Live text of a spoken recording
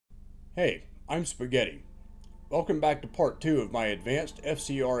Hey, I'm Spaghetti. Welcome back to part 2 of my advanced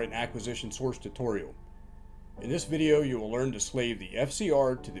FCR and acquisition source tutorial. In this video you will learn to slave the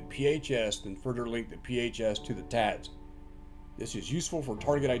FCR to the PHS, then further link the PHS to the TADS. This is useful for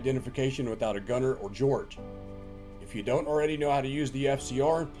target identification without a gunner or George. If you don't already know how to use the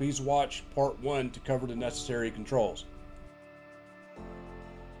FCR, please watch part 1 to cover the necessary controls.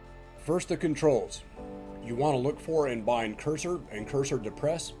 First, the controls. You want to look for and bind cursor and cursor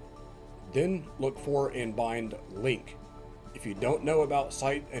depress. Then look for and bind link. If you don't know about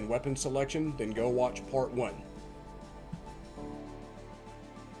sight and weapon selection, then go watch part 1.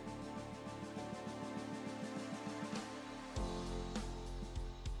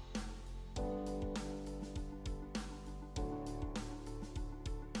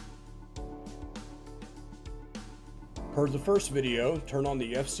 Per the first video, turn on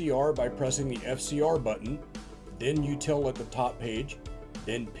the FCR by pressing the FCR button, then util at the top page,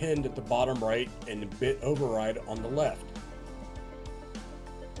 then pinned at the bottom right, and bit override on the left.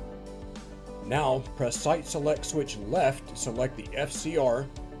 Now press sight select switch left to select the FCR,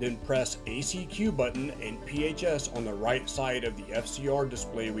 then press ACQ button and PHS on the right side of the FCR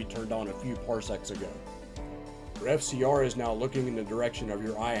display we turned on a few parsecs ago. Your FCR is now looking in the direction of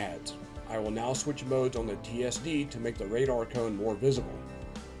your AH-64D. I will now switch modes on the TSD to make the radar cone more visible.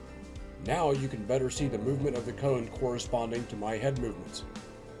 Now you can better see the movement of the cone corresponding to my head movements.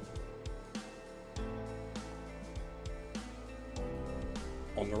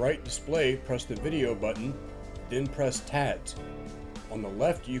 On the right display, press the video button, then press TADS. On the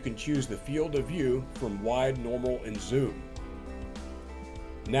left, you can choose the field of view from wide, normal, and zoom.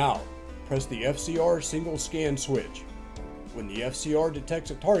 Now, press the FCR single scan switch. When the FCR detects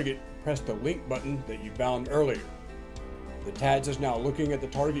a target, press the link button that you bound earlier. The TADS is now looking at the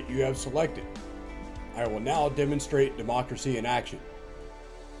target you have selected. I will now demonstrate democracy in action.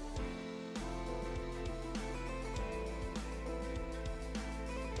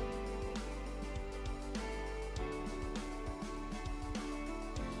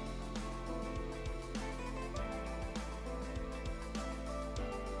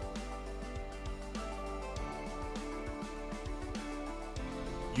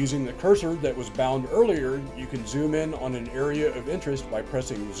 Using the cursor that was bound earlier, you can zoom in on an area of interest by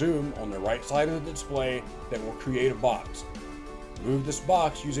pressing zoom on the right side of the display that will create a box. Move this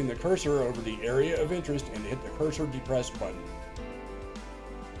box using the cursor over the area of interest and hit the cursor depress button.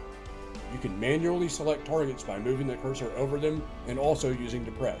 You can manually select targets by moving the cursor over them and also using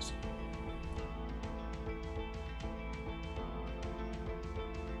depress.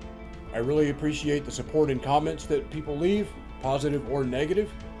 I really appreciate the support and comments that people leave, positive or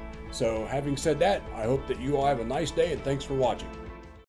negative. So having said that, I hope that you all have a nice day and thanks for watching.